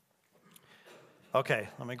Okay,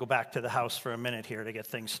 let me go back to the house for a minute here to get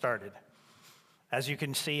things started. As you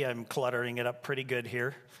can see, I'm cluttering it up pretty good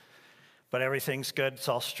here, but everything's good. It's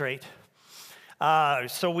all straight.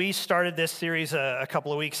 So we started this series a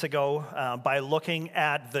couple of weeks ago by looking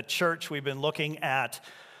at the church. We've been looking at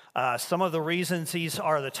some of the reasons. These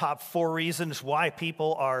are the top 4 reasons why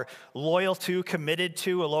people are loyal to, committed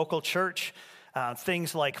to a local church.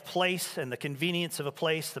 Things like place and the convenience of a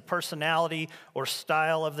place, the personality or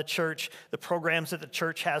style of the church, the programs that the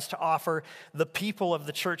church has to offer, the people of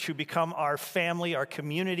the church who become our family, our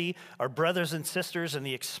community, our brothers and sisters, and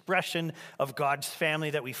the expression of God's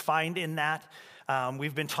family that we find in that.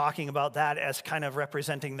 We've been talking about that as kind of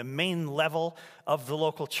representing the main level of the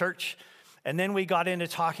local church. And then we got into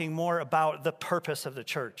talking more about the purpose of the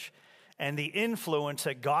church and the influence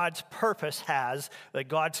that God's purpose has, that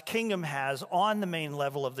God's kingdom has on the main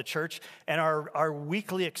level of the church and our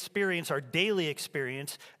weekly experience, our daily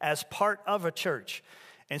experience as part of a church.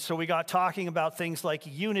 And so we got talking about things like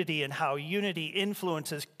unity and how unity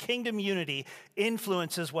influences, kingdom unity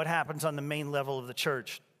influences what happens on the main level of the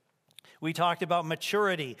church. We talked about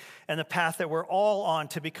maturity and the path that we're all on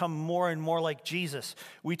to become more and more like Jesus.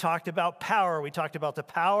 We talked about power. We talked about the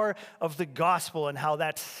power of the gospel and how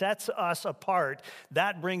that sets us apart.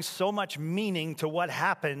 That brings so much meaning to what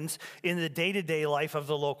happens in the day-to-day life of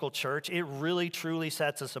the local church. It really, truly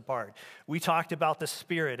sets us apart. We talked about the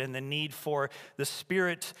Spirit and the need for the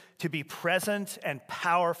Spirit to be present and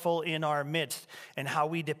powerful in our midst and how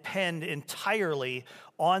we depend entirely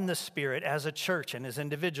on the Spirit as a church and as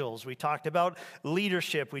individuals. We talked about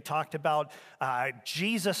leadership. We talked about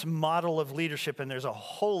Jesus' model of leadership, and there's a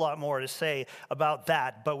whole lot more to say about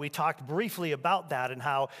that. But we talked briefly about that and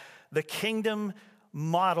how the kingdom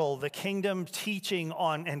model, the kingdom teaching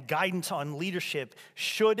on and guidance on leadership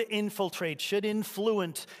should infiltrate, should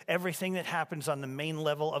influence everything that happens on the main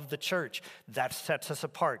level of the church. That sets us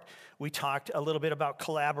apart. We talked a little bit about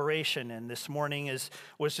collaboration, and this morning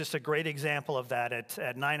was just a great example of that.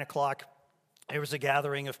 At 9 o'clock, there was a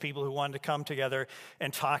gathering of people who wanted to come together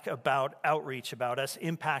and talk about outreach, about us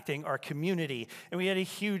impacting our community. And we had a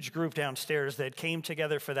huge group downstairs that came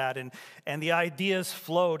together for that, and the ideas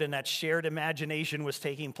flowed, and that shared imagination was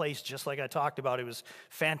taking place just like I talked about. It was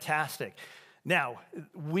fantastic. Now,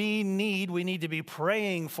 we need to be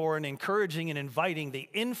praying for and encouraging and inviting the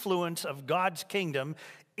influence of God's kingdom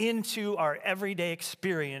into our everyday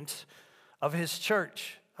experience of His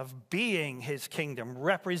church, of being His kingdom,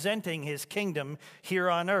 representing His kingdom here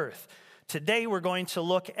on earth. Today we're going to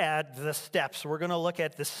look at the steps. We're going to look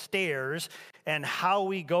at the stairs and how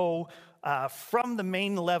we go from the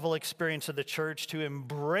main level experience of the church to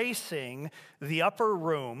embracing the upper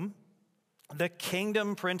room, the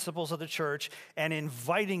kingdom principles of the church, and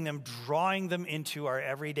inviting them, drawing them into our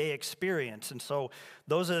everyday experience. And so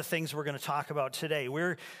those are the things we're going to talk about today.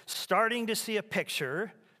 We're starting to see a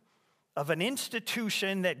picture of an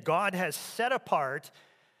institution that God has set apart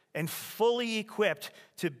and fully equipped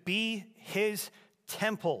to be His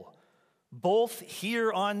temple, both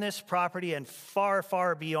here on this property and far,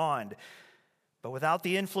 far beyond. But without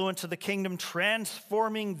the influence of the kingdom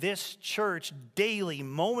transforming this church daily,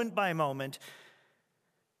 moment by moment,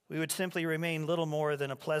 we would simply remain little more than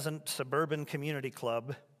a pleasant suburban community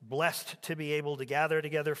club, blessed to be able to gather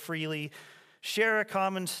together freely, share a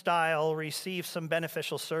common style, receive some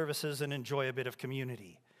beneficial services, and enjoy a bit of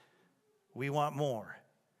community. We want more.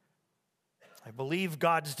 I believe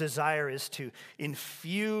God's desire is to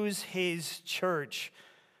infuse His church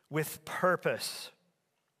with purpose.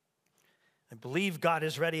 I believe God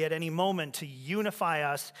is ready at any moment to unify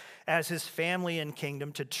us as His family and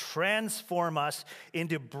kingdom, to transform us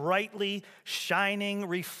into brightly shining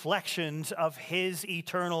reflections of His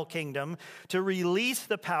eternal kingdom, to release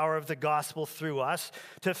the power of the gospel through us,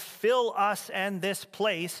 to fill us and this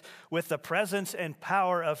place with the presence and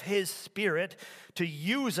power of His Spirit, to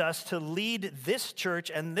use us to lead this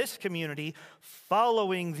church and this community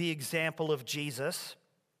following the example of Jesus,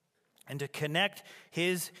 and to connect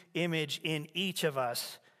His image in each of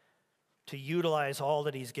us to utilize all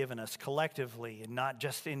that He's given us collectively and not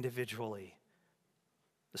just individually.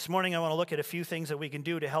 This morning I want to look at a few things that we can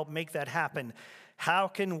do to help make that happen. How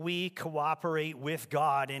can we cooperate with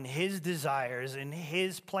God in His desires, in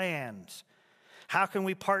His plans? How can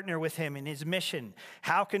we partner with Him in His mission?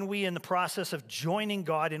 How can we, in the process of joining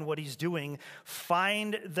God in what He's doing,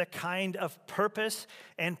 find the kind of purpose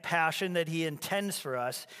and passion that He intends for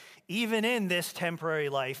us, even in this temporary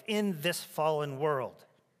life, in this fallen world?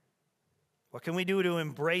 What can we do to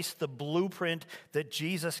embrace the blueprint that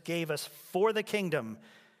Jesus gave us for the kingdom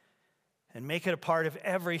and make it a part of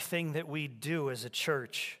everything that we do as a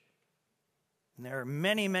church? And there are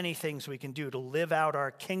many, many things we can do to live out our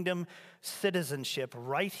kingdom citizenship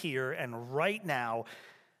right here and right now.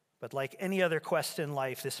 But like any other quest in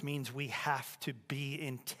life, this means we have to be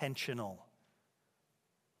intentional.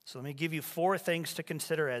 So let me give you 4 things to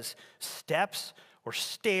consider as steps or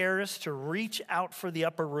stairs to reach out for the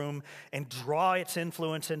upper room and draw its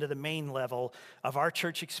influence into the main level of our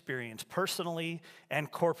church experience, personally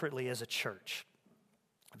and corporately as a church.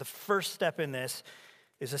 The first step in this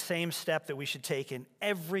is the same step that we should take in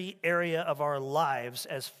every area of our lives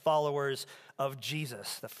as followers of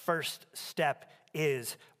Jesus. The first step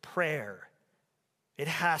is prayer. It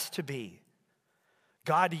has to be.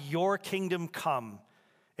 God, your kingdom come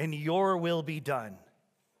and your will be done.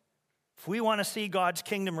 If we want to see God's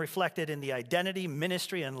kingdom reflected in the identity,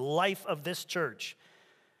 ministry, and life of this church,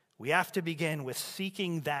 we have to begin with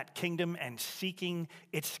seeking that kingdom and seeking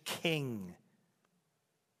its king.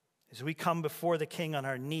 As we come before the king on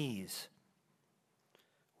our knees,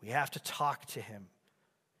 we have to talk to him,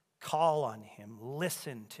 call on him,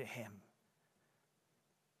 listen to him.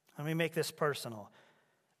 Let me make this personal.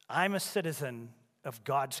 I'm a citizen of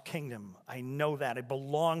God's kingdom. I know that. I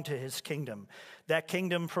belong to his kingdom. That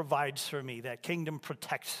kingdom provides for me. That kingdom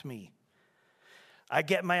protects me. I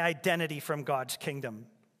get my identity from God's kingdom.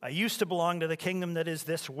 I used to belong to the kingdom that is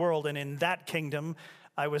this world, and in that kingdom,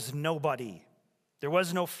 I was nobody. There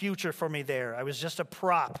was no future for me there. I was just a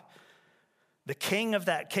prop. The king of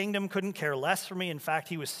that kingdom couldn't care less for me. In fact,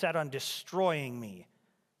 he was set on destroying me.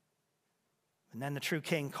 And then the true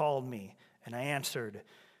king called me, and I answered.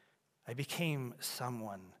 I became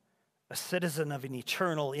someone, a citizen of an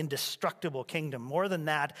eternal, indestructible kingdom. More than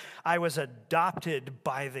that, I was adopted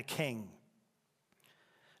by the king.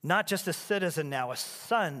 Not just a citizen now, a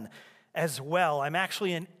son as well. I'm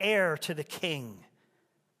actually an heir to the king.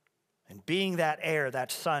 And being that heir,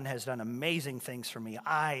 that son has done amazing things for me.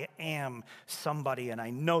 I am somebody, and I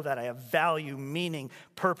know that I have value, meaning,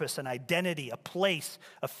 purpose, and identity, a place,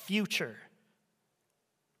 a future.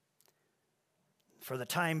 For the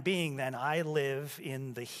time being, then, I live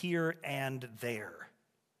in the here and there.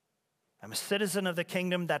 I'm a citizen of the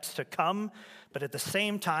kingdom that's to come, but at the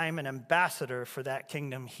same time, an ambassador for that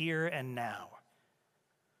kingdom here and now.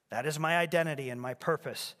 That is my identity and my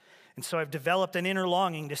purpose. And so I've developed an inner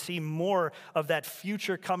longing to see more of that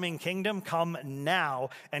future coming kingdom come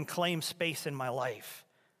now and claim space in my life.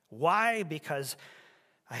 Why? Because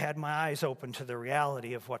I had my eyes open to the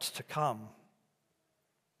reality of what's to come.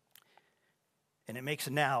 And it makes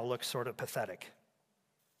now look sort of pathetic.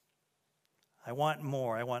 I want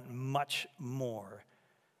more. I want much more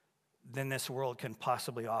than this world can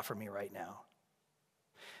possibly offer me right now.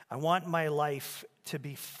 I want my life to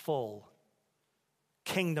be full.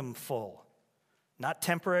 Kingdom full. Not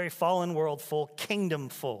temporary fallen world full, kingdom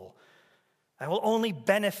full. I will only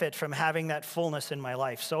benefit from having that fullness in my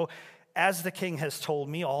life. So, as the king has told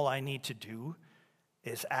me, all I need to do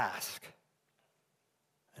is ask.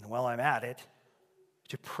 And while I'm at it,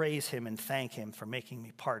 to praise him and thank him for making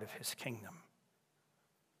me part of his kingdom.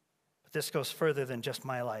 But this goes further than just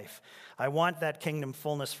my life. I want that kingdom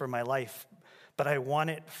fullness for my life, but I want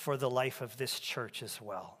it for the life of this church as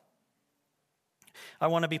well. I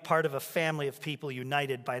want to be part of a family of people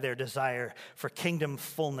united by their desire for kingdom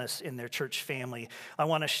fullness in their church family. I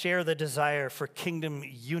want to share the desire for kingdom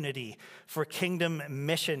unity, for kingdom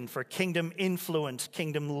mission, for kingdom influence,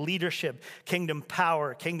 kingdom leadership, kingdom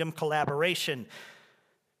power, kingdom collaboration.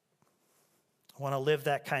 I want to live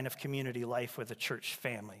that kind of community life with a church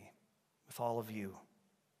family, with all of you.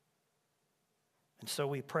 And so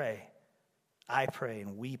we pray. I pray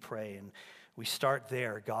and we pray, and we start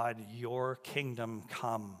there. God, your kingdom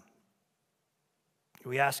come.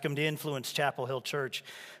 We ask him to influence Chapel Hill Church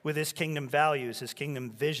with his kingdom values, his kingdom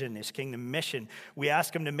vision, his kingdom mission. We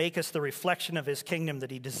ask him to make us the reflection of his kingdom that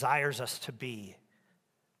he desires us to be.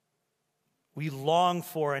 We long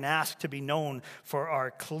for and ask to be known for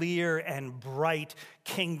our clear and bright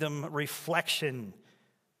kingdom reflection.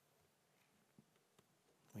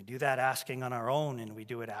 We do that asking on our own, and we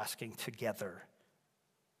do it asking together.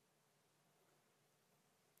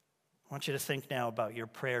 I want you to think now about your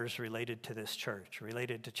prayers related to this church,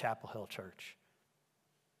 related to Chapel Hill Church.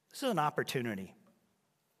 This is an opportunity.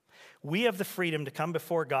 We have the freedom to come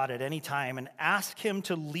before God at any time and ask him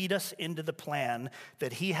to lead us into the plan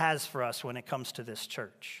that he has for us when it comes to this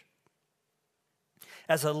church.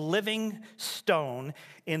 As a living stone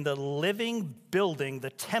in the living building, the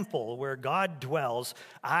temple where God dwells,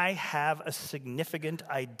 I have a significant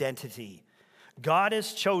identity. God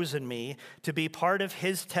has chosen me to be part of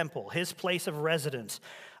his temple, his place of residence.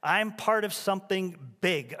 I'm part of something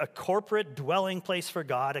big, a corporate dwelling place for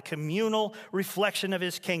God, a communal reflection of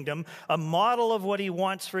his kingdom, a model of what he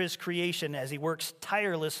wants for his creation as he works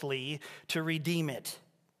tirelessly to redeem it.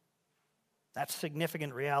 That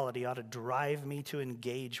significant reality ought to drive me to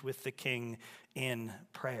engage with the King in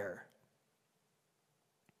prayer.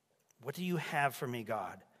 What do you have for me,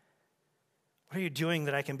 God? What are you doing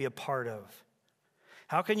that I can be a part of?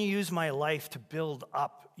 How can you use my life to build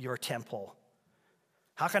up your temple?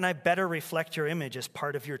 How can I better reflect your image as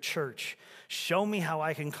part of your church? Show me how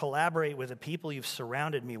I can collaborate with the people you've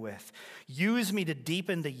surrounded me with. Use me to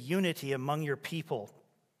deepen the unity among your people.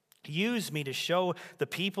 Use me to show the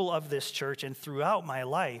people of this church and throughout my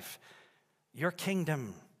life your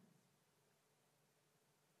kingdom.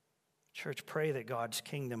 Church, pray that God's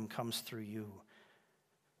kingdom comes through you.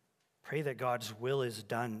 Pray that God's will is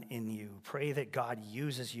done in you. Pray that God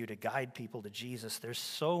uses you to guide people to Jesus. There's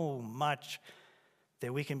so much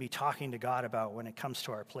that we can be talking to God about when it comes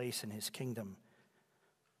to our place in his kingdom.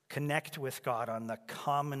 Connect with God on the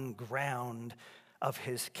common ground of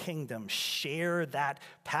his kingdom. Share that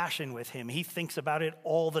passion with him. He thinks about it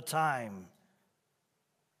all the time.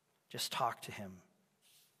 Just talk to him.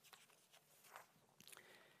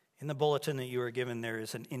 In the bulletin that you were given, there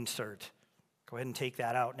is an insert. Go ahead and take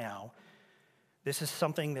that out now. This is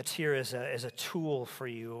something that's here as a tool for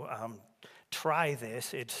you. Try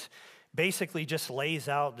this. It's basically just lays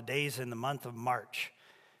out the days in the month of March.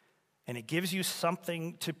 And it gives you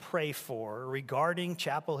something to pray for regarding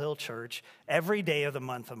Chapel Hill Church every day of the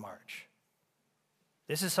month of March.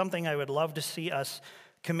 This is something I would love to see us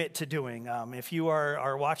commit to doing. If you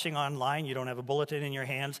are watching online, you don't have a bulletin in your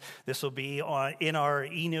hands, this will be in our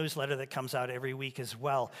e-newsletter that comes out every week as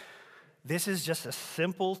well. This is just a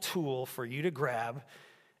simple tool for you to grab,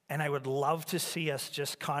 and I would love to see us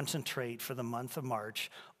just concentrate for the month of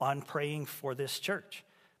March on praying for this church,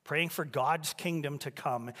 praying for God's kingdom to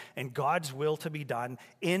come and God's will to be done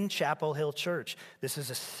in Chapel Hill Church. This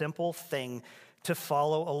is a simple thing to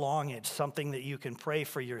follow along. It's something that you can pray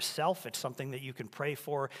for yourself. It's something that you can pray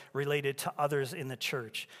for related to others in the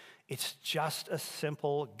church. It's just a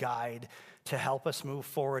simple guide to help us move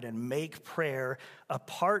forward and make prayer a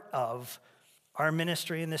part of our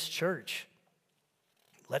ministry in this church.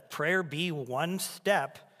 Let prayer be one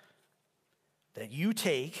step that you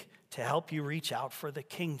take to help you reach out for the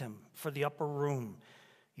kingdom, for the upper room.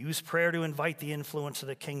 Use prayer to invite the influence of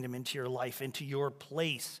the kingdom into your life, into your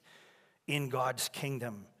place in God's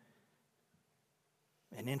kingdom,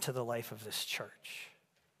 and into the life of this church.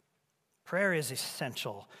 Prayer is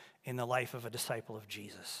essential in the life of a disciple of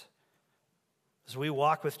Jesus. As we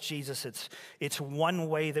walk with Jesus, it's one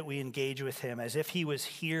way that we engage with him, as if he was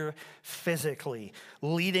here physically,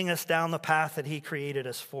 leading us down the path that he created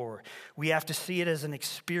us for. We have to see it as an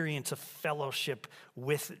experience of fellowship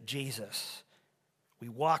with Jesus. We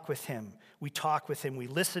walk with him, we talk with him, we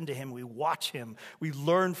listen to him, we watch him, we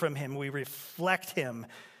learn from him, we reflect him.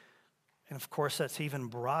 And of course, that's even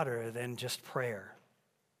broader than just prayer.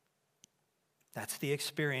 That's the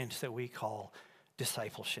experience that we call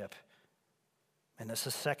discipleship. And it's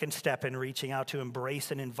the second step in reaching out to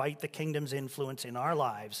embrace and invite the kingdom's influence in our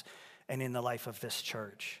lives and in the life of this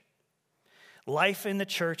church. Life in the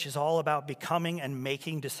church is all about becoming and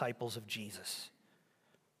making disciples of Jesus.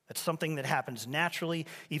 It's something that happens naturally,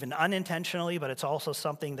 even unintentionally, but it's also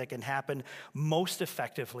something that can happen most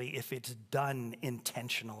effectively if it's done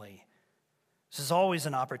intentionally. This is always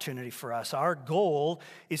an opportunity for us. Our goal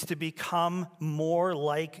is to become more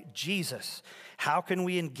like Jesus. How can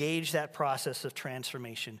we engage that process of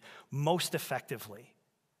transformation most effectively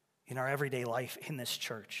in our everyday life in this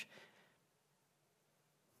church?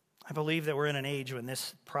 I believe that we're in an age when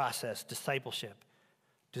this process, discipleship,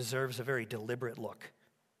 deserves a very deliberate look.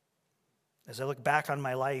 As I look back on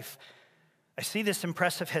my life, I see this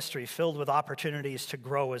impressive history filled with opportunities to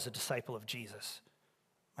grow as a disciple of Jesus.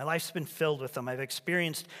 My life's been filled with them. I've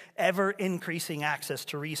experienced ever-increasing access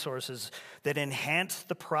to resources that enhance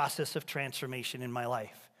the process of transformation in my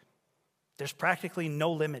life. There's practically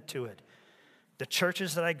no limit to it. The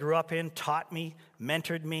churches that I grew up in taught me,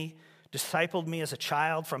 mentored me, discipled me as a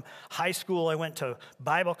child. From high school, I went to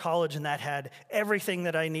Bible college, and that had everything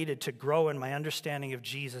that I needed to grow in my understanding of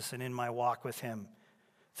Jesus and in my walk with him.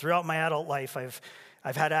 Throughout my adult life,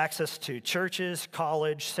 I've had access to churches,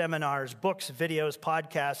 college, seminars, books, videos,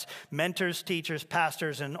 podcasts, mentors, teachers,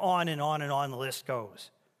 pastors, and on and on and on the list goes.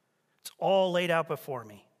 It's all laid out before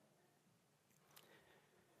me.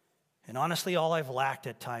 And honestly, all I've lacked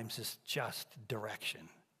at times is just direction.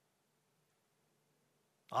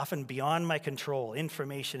 Often beyond my control,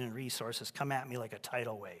 information and resources come at me like a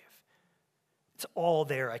tidal wave. It's all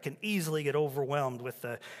there. I can easily get overwhelmed with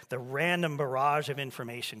the random barrage of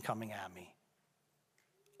information coming at me.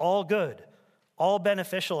 All good, all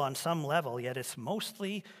beneficial on some level, yet it's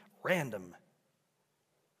mostly random.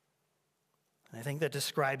 And I think that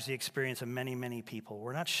describes the experience of many, many people.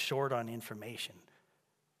 We're not short on information.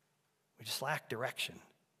 We just lack direction.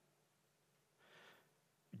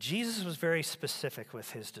 Jesus was very specific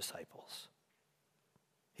with his disciples.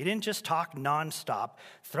 He didn't just talk nonstop,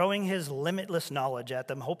 throwing his limitless knowledge at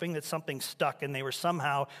them, hoping that something stuck and they were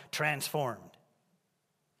somehow transformed.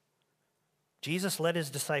 Jesus led his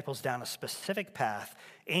disciples down a specific path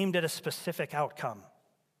aimed at a specific outcome.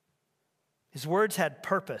 His words had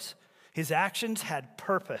purpose. His actions had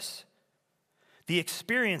purpose. The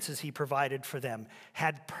experiences he provided for them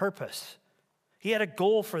had purpose. He had a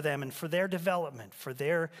goal for them and for their development, for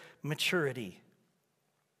their maturity.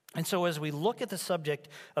 And so as we look at the subject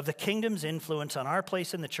of the kingdom's influence on our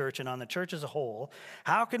place in the church and on the church as a whole,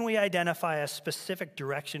 how can we identify a specific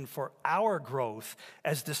direction for our growth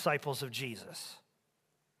as disciples of Jesus?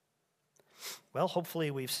 Well,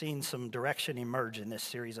 hopefully we've seen some direction emerge in this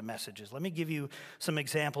series of messages. Let me give you some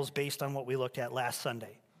examples based on what we looked at last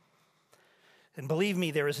Sunday. And believe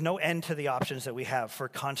me, there is no end to the options that we have for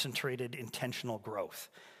concentrated, intentional growth.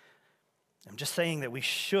 I'm just saying that we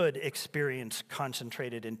should experience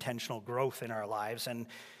concentrated, intentional growth in our lives. And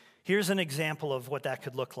here's an example of what that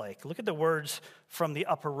could look like. Look at the words from the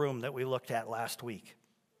upper room that we looked at last week.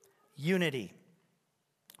 Unity.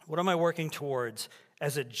 What am I working towards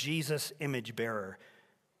as a Jesus image bearer?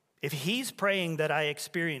 If he's praying that I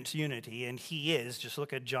experience unity, and he is, just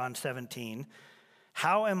look at John 17,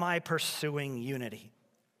 how am I pursuing unity?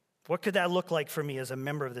 What could that look like for me as a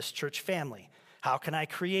member of this church family? How can I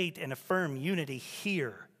create and affirm unity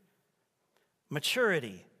here?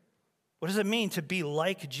 Maturity. What does it mean to be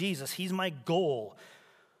like Jesus? He's my goal.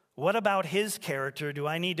 What about his character do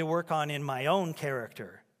I need to work on in my own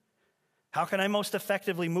character? How can I most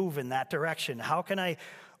effectively move in that direction? How can I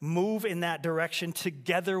move in that direction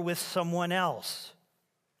together with someone else?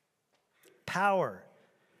 Power.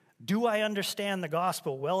 Do I understand the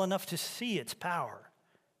gospel well enough to see its power?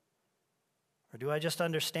 Or do I just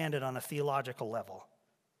understand it on a theological level?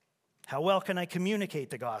 How well can I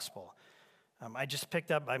communicate the gospel? I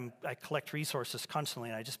collect resources constantly,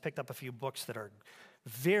 and I just picked up a few books that are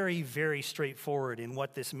very, very straightforward in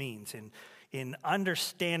what this means, in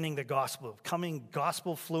understanding the gospel, becoming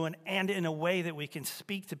gospel fluent, and in a way that we can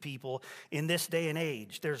speak to people in this day and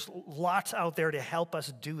age. There's lots out there to help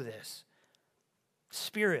us do this.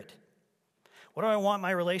 Spirit. What do I want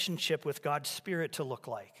my relationship with God's Spirit to look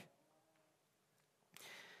like?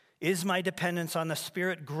 Is my dependence on the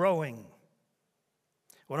Spirit growing?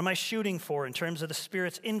 What am I shooting for in terms of the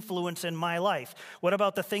Spirit's influence in my life? What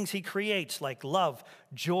about the things he creates like love,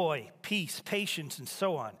 joy, peace, patience, and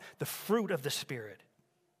so on? The fruit of the Spirit.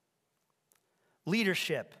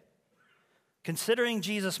 Leadership. Considering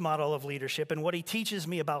Jesus' model of leadership and what he teaches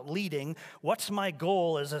me about leading, what's my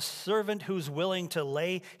goal as a servant who's willing to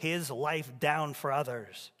lay his life down for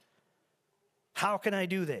others? How can I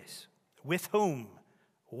do this? With whom?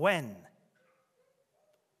 When?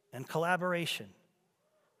 And collaboration.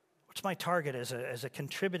 What's my target as a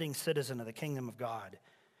contributing citizen of the kingdom of God?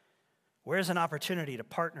 Where's an opportunity to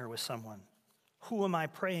partner with someone? Who am I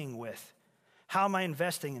praying with? How am I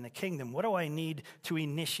investing in the kingdom? What do I need to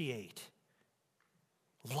initiate?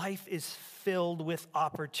 Life is filled with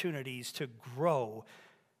opportunities to grow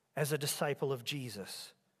as a disciple of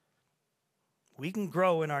Jesus. We can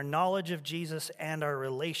grow in our knowledge of Jesus and our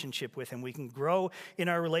relationship with him. We can grow in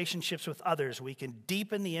our relationships with others. We can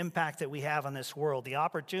deepen the impact that we have on this world. The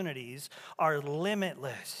opportunities are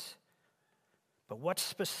limitless. But what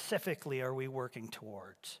specifically are we working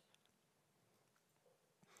towards?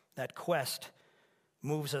 That quest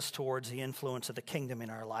moves us towards the influence of the kingdom in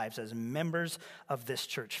our lives as members of this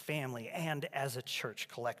church family and as a church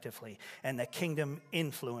collectively. And the kingdom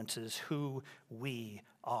influences who we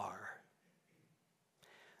are.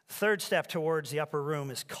 The third step towards the upper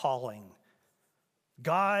room is calling.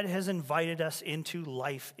 God has invited us into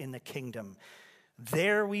life in the kingdom.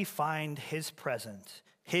 There we find his presence,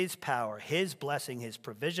 his power, his blessing, his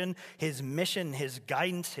provision, his mission, his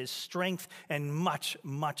guidance, his strength, and much,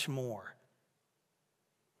 much more.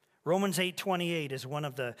 Romans 8:28 is one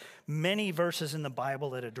of the many verses in the Bible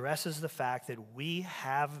that addresses the fact that we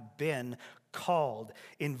have been called,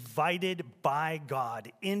 invited by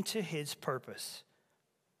God into his purpose.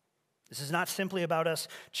 This is not simply about us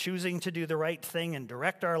choosing to do the right thing and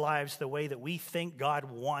direct our lives the way that we think God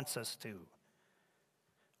wants us to.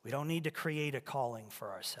 We don't need to create a calling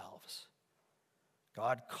for ourselves.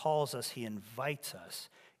 God calls us, he invites us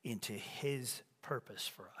into his purpose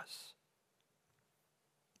for us.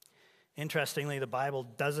 Interestingly, the Bible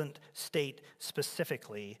doesn't state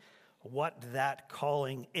specifically what that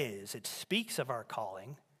calling is. It speaks of our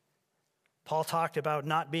calling. Paul talked about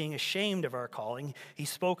not being ashamed of our calling. He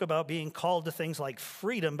spoke about being called to things like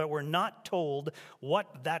freedom, but we're not told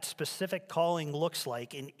what that specific calling looks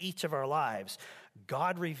like in each of our lives.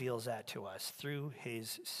 God reveals that to us through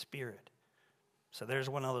his Spirit. So there's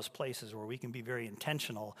one of those places where we can be very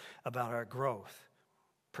intentional about our growth,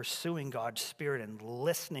 pursuing God's Spirit and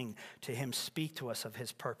listening to him speak to us of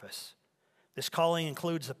his purpose. This calling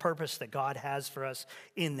includes the purpose that God has for us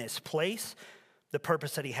in this place, the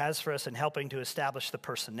purpose that he has for us in helping to establish the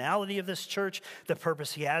personality of this church, the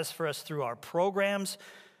purpose he has for us through our programs,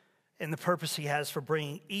 and the purpose he has for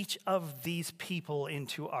bringing each of these people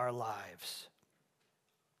into our lives.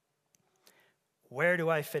 Where do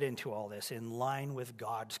I fit into all this in line with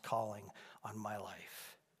God's calling on my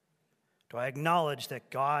life? Do I acknowledge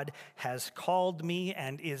that God has called me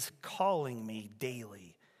and is calling me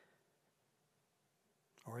daily?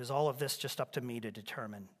 Or is all of this just up to me to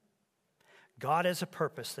determine? God has a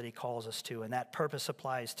purpose that he calls us to, and that purpose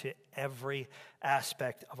applies to every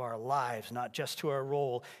aspect of our lives, not just to our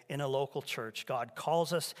role in a local church. God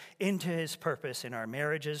calls us into his purpose in our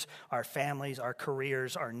marriages, our families, our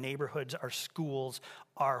careers, our neighborhoods, our schools,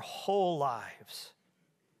 our whole lives.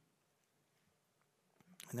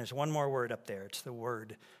 And there's one more word up there. It's the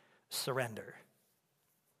word surrender.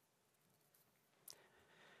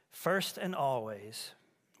 First and always,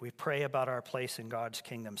 we pray about our place in God's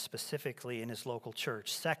kingdom, specifically in his local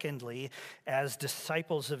church. Secondly, as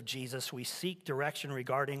disciples of Jesus, we seek direction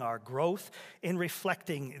regarding our growth in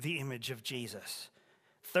reflecting the image of Jesus.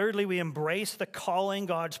 Thirdly, we embrace the calling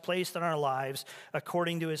God's placed in our lives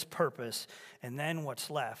according to his purpose. And then what's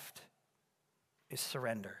left is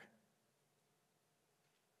surrender.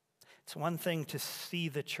 It's one thing to see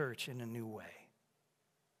the church in a new way.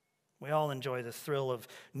 We all enjoy the thrill of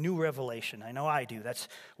new revelation. I know I do. That's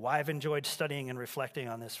why I've enjoyed studying and reflecting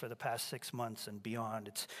on this for the past 6 months and beyond.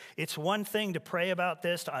 It's one thing to pray about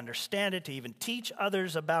this, to understand it, to even teach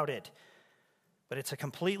others about it. But it's a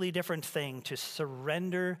completely different thing to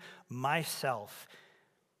surrender myself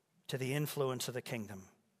to the influence of the kingdom.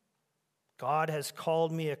 God has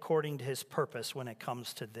called me according to his purpose when it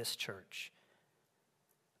comes to this church.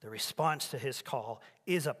 The response to his call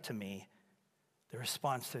is up to me. The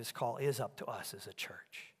response to his call is up to us as a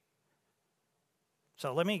church.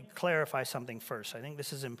 So let me clarify something first. I think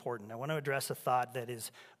this is important. I want to address a thought that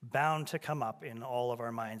is bound to come up in all of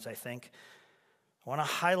our minds, I think. I want to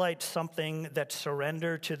highlight something that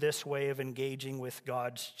surrender to this way of engaging with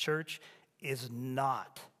God's church is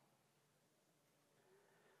not.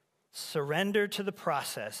 Surrender to the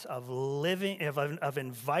process of living, of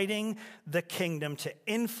inviting the kingdom to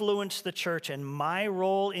influence the church, and my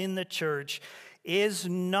role in the church is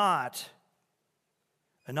not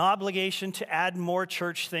an obligation to add more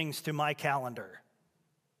church things to my calendar.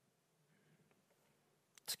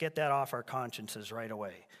 Let's get that off our consciences right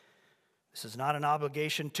away. This is not an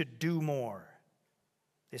obligation to do more.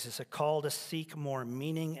 This is a call to seek more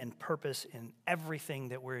meaning and purpose in everything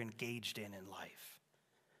that we're engaged in life.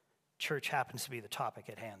 Church happens to be the topic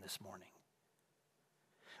at hand this morning.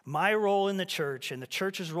 My role in the church and the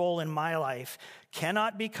church's role in my life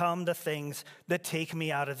cannot become the things that take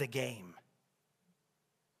me out of the game.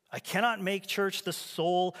 I cannot make church the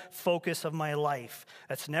sole focus of my life.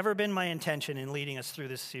 That's never been my intention in leading us through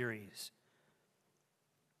this series.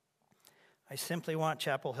 I simply want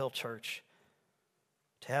Chapel Hill Church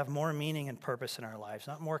to have more meaning and purpose in our lives,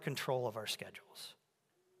 not more control of our schedules.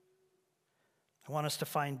 I want us to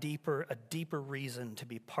find a deeper reason to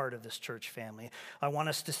be part of this church family. I want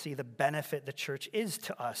us to see the benefit the church is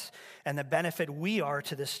to us and the benefit we are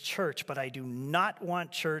to this church, but I do not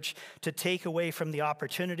want church to take away from the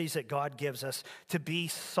opportunities that God gives us to be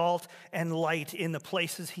salt and light in the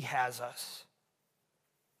places he has us.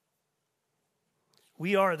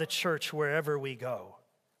 We are the church wherever we go.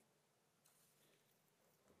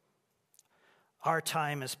 Our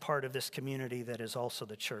time as part of this community that is also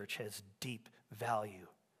the church has deep value.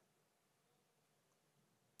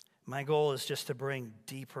 My goal is just to bring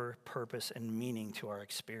deeper purpose and meaning to our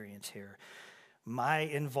experience here. My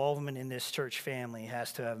involvement in this church family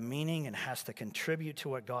has to have meaning and has to contribute to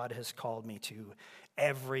what God has called me to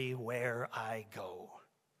everywhere I go.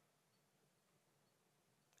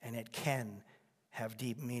 And it can have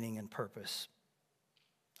deep meaning and purpose.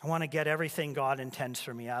 I want to get everything God intends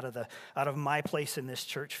for me out of my place in this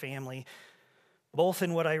church family both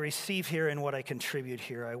in what I receive here and what I contribute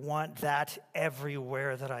here. I want that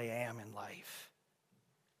everywhere that I am in life.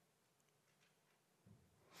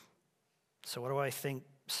 So what do I think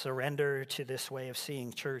surrender to this way of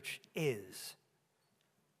seeing church is?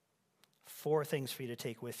 4 things for you to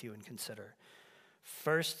take with you and consider.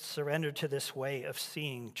 First, surrender to this way of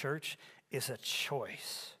seeing church is a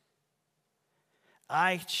choice.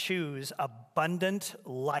 I choose abundant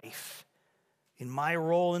life in my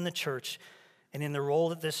role in the church and in the role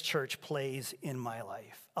that this church plays in my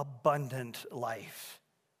life. Abundant life.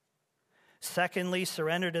 Secondly,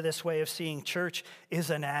 surrender to this way of seeing church is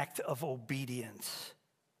an act of obedience.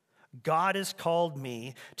 God has called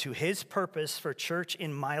me to his purpose for church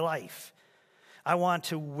in my life. I want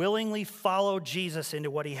to willingly follow Jesus into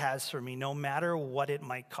what he has for me, no matter what it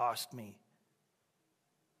might cost me.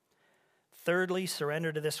 Thirdly,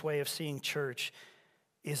 surrender to this way of seeing church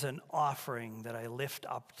is an offering that I lift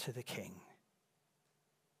up to the King.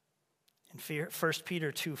 In 1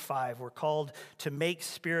 Peter 2:5, we're called to make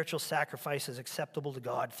spiritual sacrifices acceptable to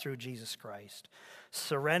God through Jesus Christ.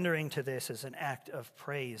 Surrendering to this is an act of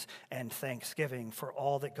praise and thanksgiving for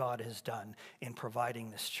all that God has done in providing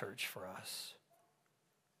this church for us.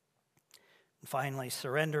 And finally,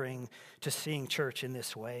 surrendering to seeing church in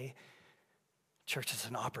this way, church is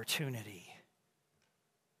an opportunity.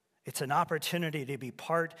 It's an opportunity to be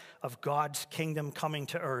part of God's kingdom coming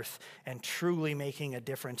to earth and truly making a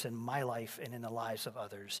difference in my life and in the lives of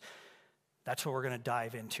others. That's what we're going to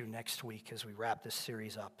dive into next week as we wrap this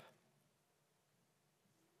series up.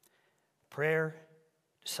 Prayer,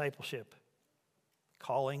 discipleship,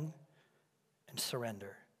 calling, and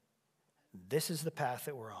surrender. This is the path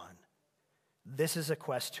that we're on. This is a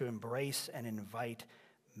quest to embrace and invite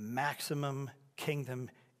maximum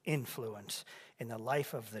kingdom influence in the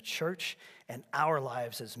life of the church and our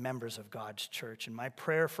lives as members of God's church. And my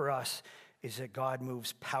prayer for us is that God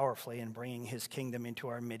moves powerfully in bringing his kingdom into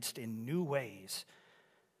our midst in new ways.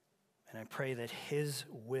 And I pray that his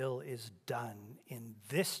will is done in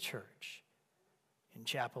this church, in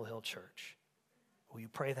Chapel Hill Church. Will you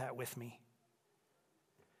pray that with me?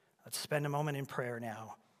 Let's spend a moment in prayer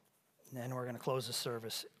now, and then we're going to close the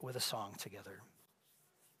service with a song together.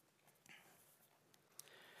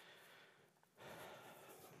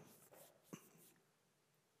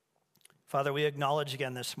 Father, we acknowledge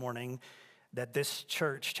again this morning that this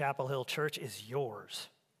church, Chapel Hill Church, is yours.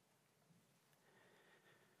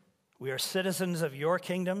 We are citizens of your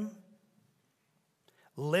kingdom,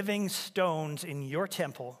 living stones in your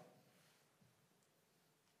temple.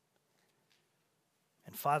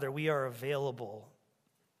 And Father, we are available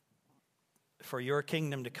for your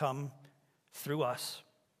kingdom to come through us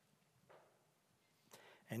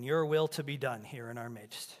and your will to be done here in our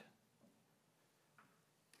midst.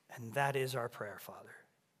 And that is our prayer, Father.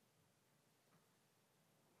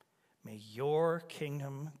 May your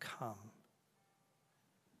kingdom come.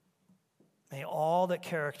 May all that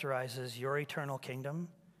characterizes your eternal kingdom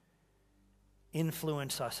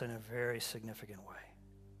influence us in a very significant way.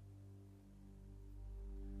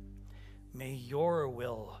 May your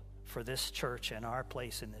will for this church and our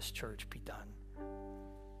place in this church be done.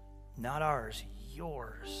 Not ours,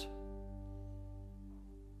 yours.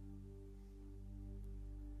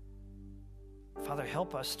 Father,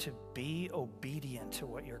 help us to be obedient to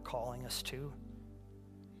what you're calling us to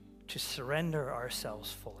surrender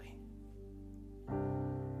ourselves fully.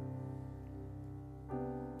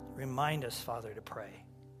 Remind us, Father, to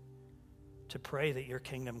pray that your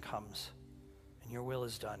kingdom comes and your will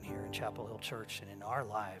is done here in Chapel Hill Church and in our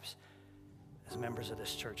lives as members of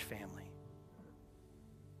this church family.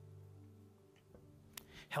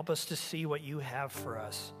 Help us to see what you have for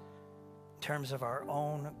us in terms of our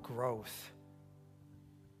own growth,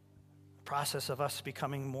 the process of us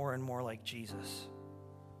becoming more and more like Jesus.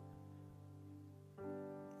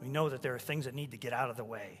 We know that there are things that need to get out of the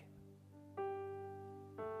way.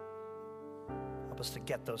 Help us to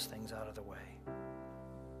get those things out of the way.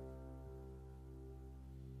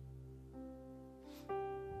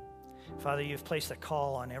 Father, you've placed a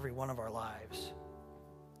call on every one of our lives.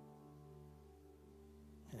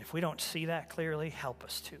 And if we don't see that clearly, help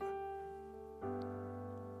us to.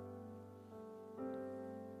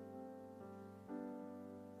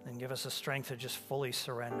 And give us the strength to just fully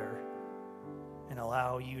surrender and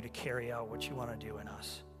allow you to carry out what you want to do in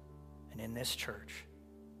us and in this church.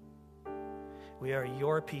 We are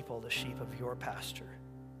your people, the sheep of your pasture.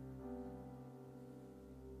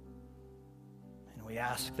 And we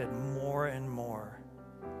ask that more and more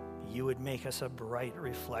you would make us a bright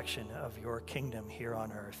reflection of your kingdom here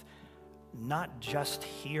on earth, not just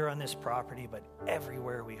here on this property, but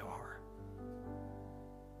everywhere we are.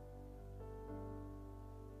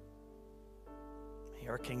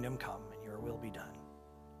 your kingdom come and your will be done.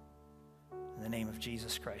 In the name of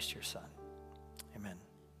Jesus Christ, your Son. Amen.